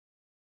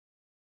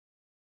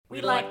We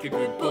like a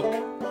good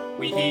book,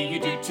 we hear you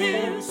do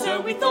too,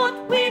 so we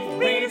thought we'd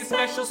read a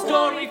special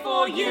story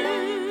for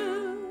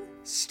you.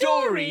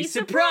 Story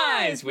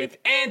Surprise with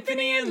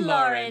Anthony and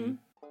Lauren.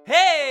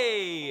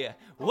 Hey!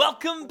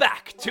 Welcome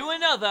back to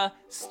another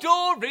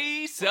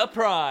Story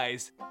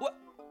Surprise.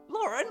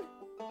 Lauren,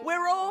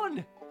 we're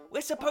on.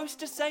 We're supposed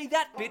to say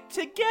that bit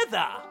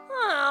together.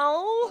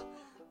 Oh,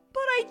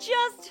 but I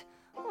just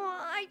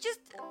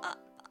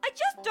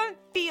don't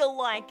feel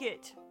like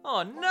it.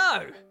 Oh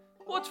no!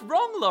 What's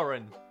wrong,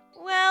 Lauren?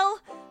 Well,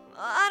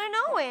 I don't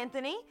know,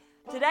 Anthony.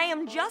 Today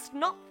I'm just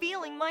not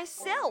feeling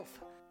myself.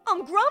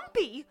 I'm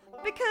grumpy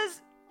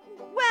because,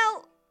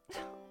 well, I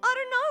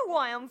don't know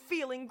why I'm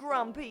feeling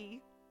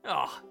grumpy.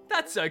 Oh,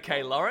 that's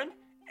okay, Lauren.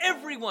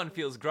 Everyone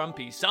feels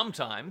grumpy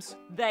sometimes.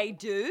 They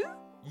do?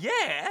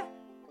 Yeah!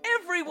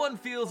 Everyone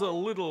feels a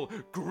little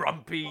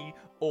grumpy,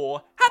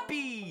 or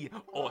happy,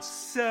 or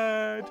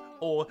sad,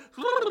 or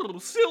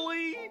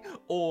silly,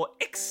 or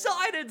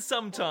excited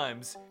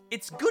sometimes.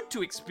 It's good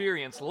to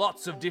experience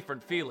lots of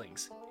different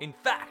feelings. In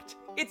fact,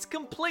 it's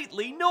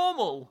completely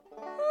normal.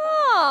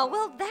 Oh,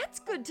 well, that's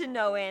good to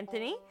know,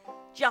 Anthony.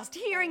 Just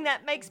hearing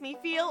that makes me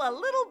feel a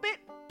little bit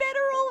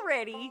better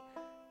already.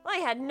 I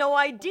had no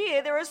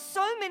idea there are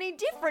so many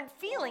different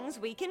feelings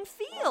we can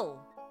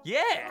feel.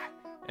 Yeah!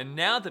 And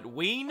now that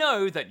we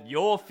know that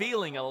you're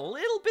feeling a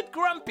little bit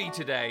grumpy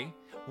today,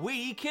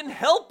 we can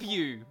help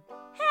you.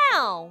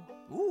 How?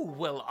 Ooh,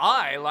 well,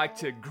 I like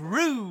to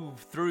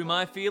groove through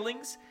my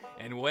feelings,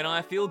 and when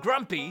I feel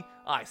grumpy,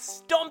 I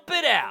stomp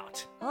it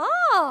out.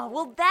 Oh,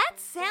 well, that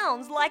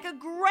sounds like a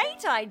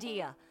great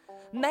idea.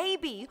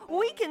 Maybe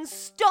we can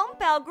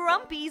stomp our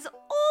grumpies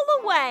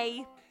all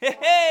away.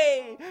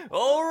 Hey!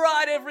 All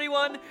right,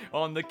 everyone.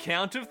 On the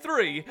count of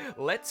 3,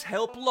 let's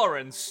help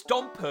Lauren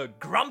stomp her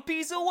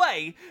grumpies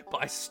away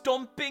by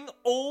stomping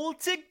all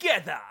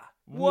together.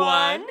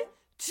 1,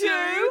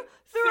 2,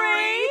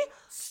 3.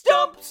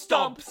 Stomp,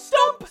 stomp,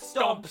 stomp,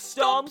 stomp,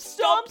 stomp,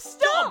 stomp,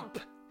 stomp.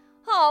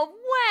 Oh,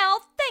 wow.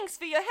 Thanks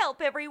for your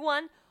help,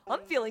 everyone.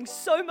 I'm feeling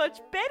so much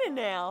better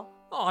now.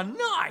 Oh,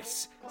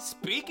 nice!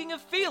 Speaking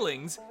of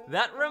feelings,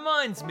 that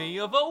reminds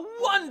me of a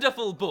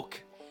wonderful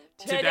book.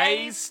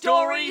 Today's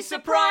story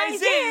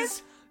surprise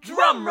is,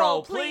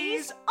 drumroll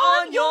please,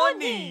 on your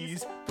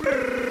knees.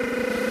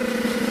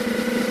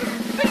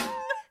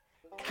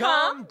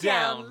 Calm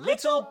Down,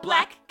 Little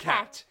Black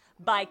Cat.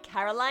 By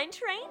Caroline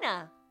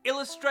Trainer.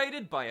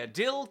 Illustrated by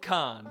Adil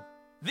Khan.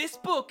 This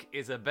book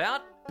is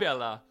about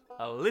Bella,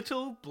 a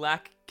little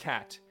black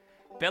cat.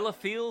 Bella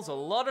feels a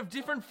lot of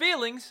different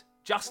feelings,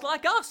 just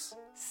like us.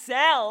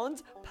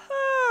 Sounds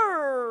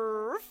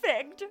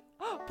perfect.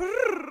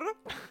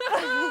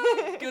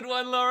 Good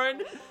one,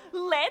 Lauren.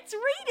 Let's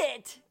read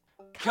it.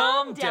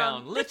 Calm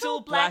Down,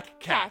 Little Black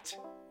Cat.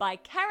 By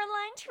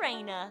Caroline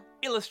Trainer.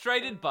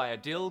 Illustrated by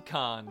Adil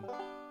Khan.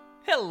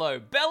 Hello,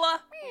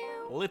 Bella.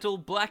 Little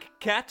black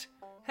cat,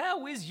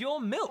 how is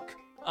your milk?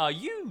 Are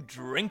you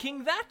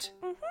drinking that?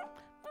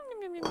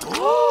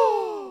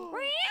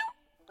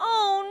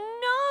 Oh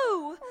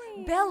no!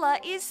 Bella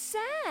is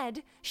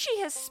sad.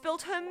 She has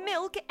spilt her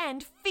milk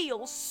and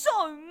feels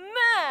so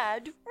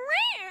mad.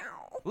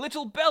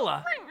 Little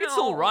Bella, it's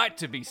all right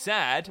to be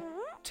sad.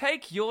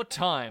 Take your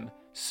time.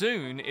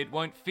 Soon it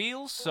won't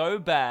feel so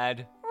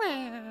bad.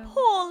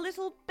 Poor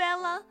little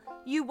Bella.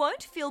 You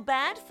won't feel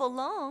bad for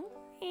long.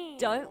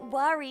 Don't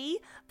worry.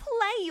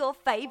 Play your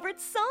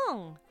favourite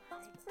song.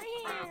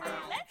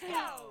 Let's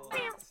go!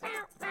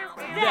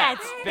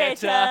 That's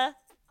better.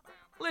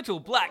 Little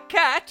black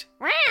cat.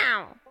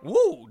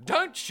 Woo,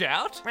 don't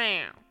shout.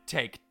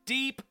 Take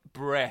deep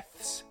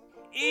breaths.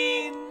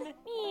 In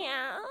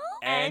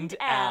and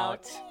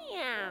out.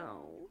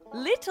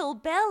 Little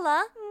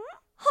Bella,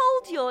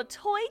 hold your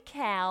toy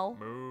cow.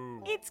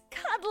 It's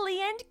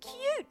cuddly and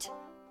cute.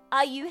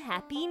 Are you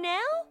happy now?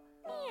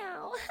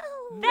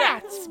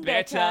 That's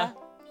better.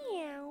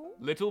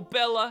 Little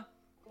Bella,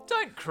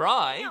 don't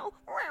cry.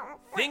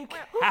 Think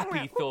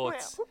happy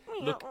thoughts.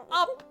 Look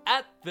up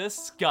at the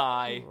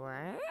sky.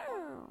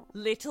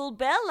 Little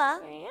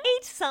Bella,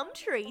 eat some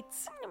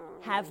treats.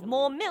 Have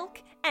more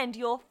milk and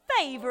your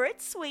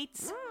favourite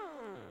sweets.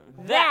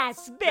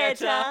 That's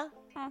better.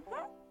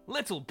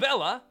 Little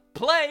Bella,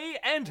 play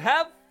and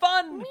have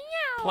fun.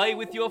 Play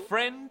with your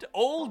friend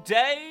all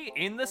day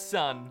in the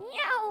sun.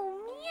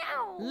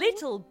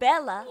 Little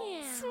Bella,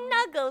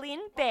 snuggle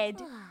in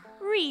bed.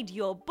 Read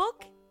your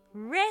book,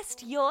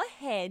 rest your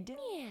head.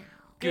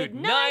 Good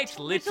night,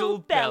 little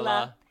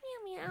Bella.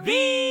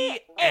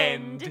 The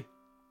end.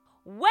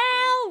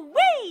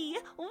 Wowee!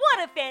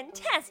 What a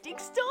fantastic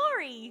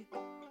story!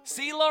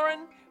 See,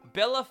 Lauren?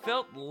 Bella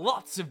felt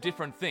lots of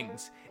different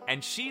things,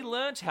 and she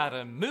learnt how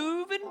to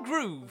move and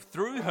groove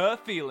through her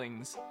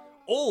feelings.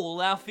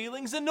 All our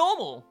feelings are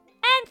normal.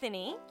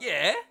 Anthony,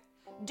 Yeah?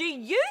 Do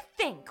you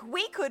think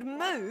we could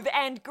move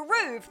and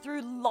groove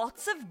through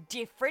lots of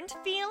different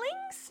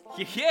feelings?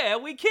 Yeah,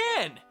 we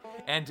can.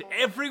 And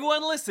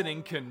everyone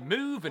listening can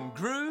move and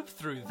groove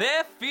through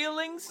their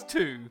feelings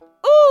too.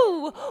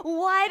 Ooh,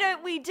 why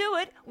don't we do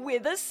it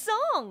with a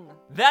song?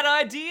 That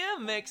idea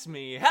makes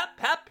me hap,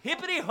 hap,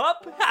 hippity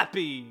hop,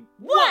 happy.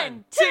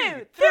 1,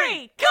 2,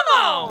 3, come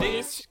on!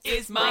 This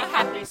is my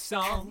happy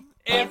song.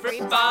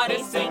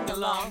 Everybody sing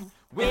along.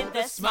 With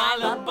a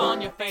smile up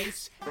on your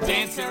face,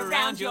 dance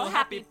around your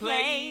happy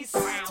place.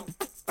 Woo!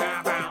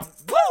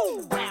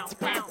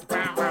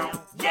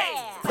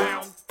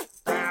 Yeah!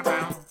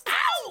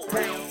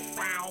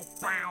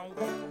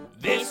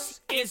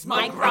 This is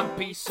my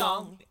grumpy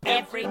song.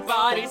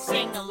 Everybody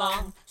sing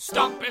along.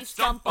 Stomp and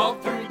stomp all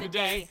through the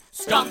day.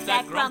 Stomp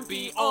that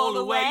grumpy all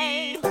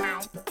away.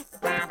 What?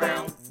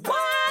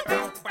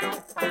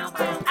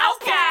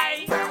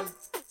 Okay.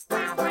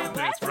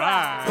 That's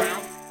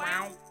right.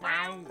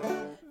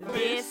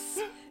 This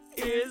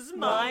is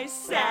my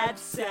sad,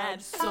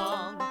 sad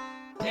song.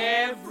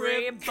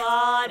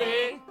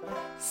 Everybody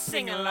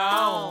sing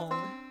along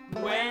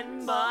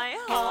when my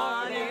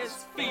heart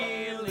is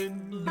feeling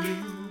blue.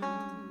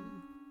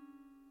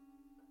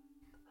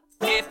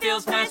 It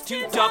feels nice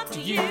to talk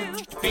to you.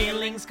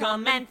 Feelings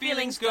come and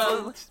feelings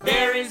go.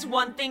 There is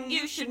one thing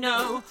you should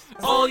know.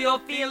 All your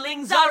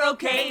feelings are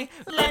okay.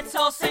 Let's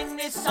all sing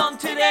this song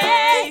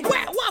today.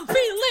 Well, I'm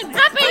feeling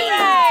happy!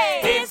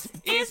 Hooray! This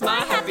is my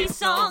happy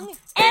song.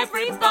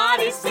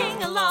 Everybody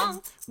sing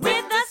along.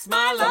 With a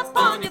smile up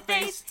on your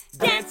face.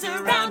 Dance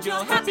around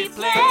your happy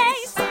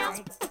place.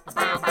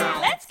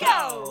 Let's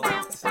go!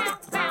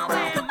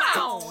 Come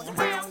on!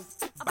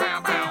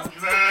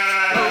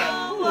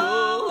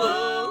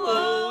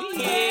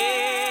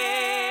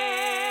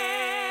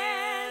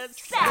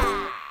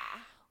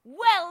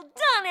 Well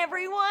done,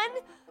 everyone!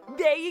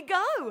 There you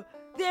go.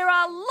 There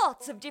are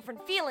lots of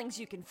different feelings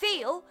you can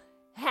feel.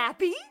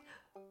 Happy,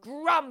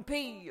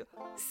 grumpy,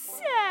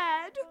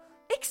 sad,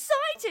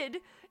 excited,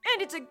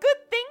 and it's a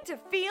good thing to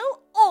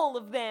feel all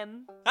of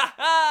them. Ha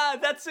ha!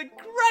 That's a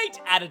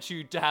great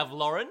attitude to have,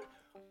 Lauren.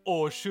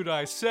 Or should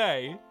I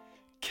say,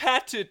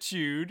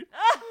 catitude.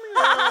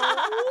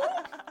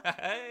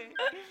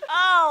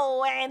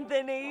 Oh,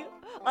 Anthony,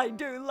 I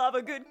do love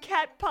a good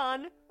cat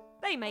pun.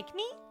 They make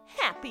me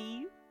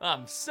happy.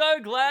 I'm so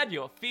glad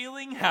you're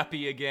feeling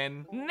happy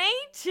again. Me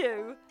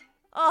too.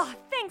 Oh,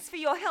 thanks for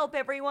your help,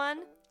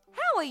 everyone.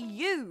 How are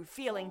you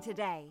feeling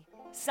today?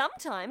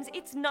 Sometimes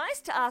it's nice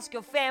to ask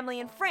your family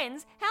and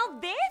friends how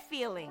they're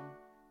feeling.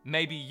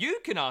 Maybe you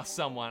can ask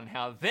someone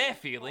how they're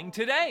feeling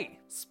today.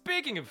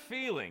 Speaking of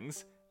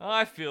feelings,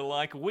 I feel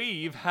like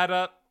we've had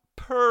a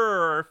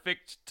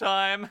perfect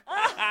time.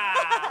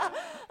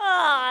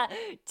 Ah,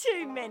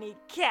 too many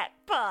cat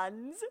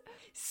puns.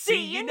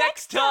 See you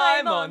next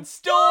time on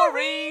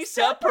Story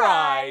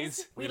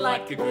Surprise. We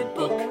like a good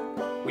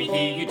book, we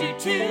hear you do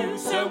too,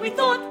 so we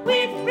thought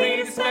we'd read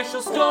a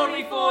special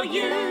story for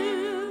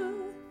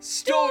you.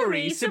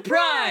 Story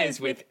Surprise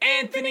with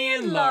Anthony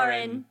and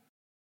Lauren.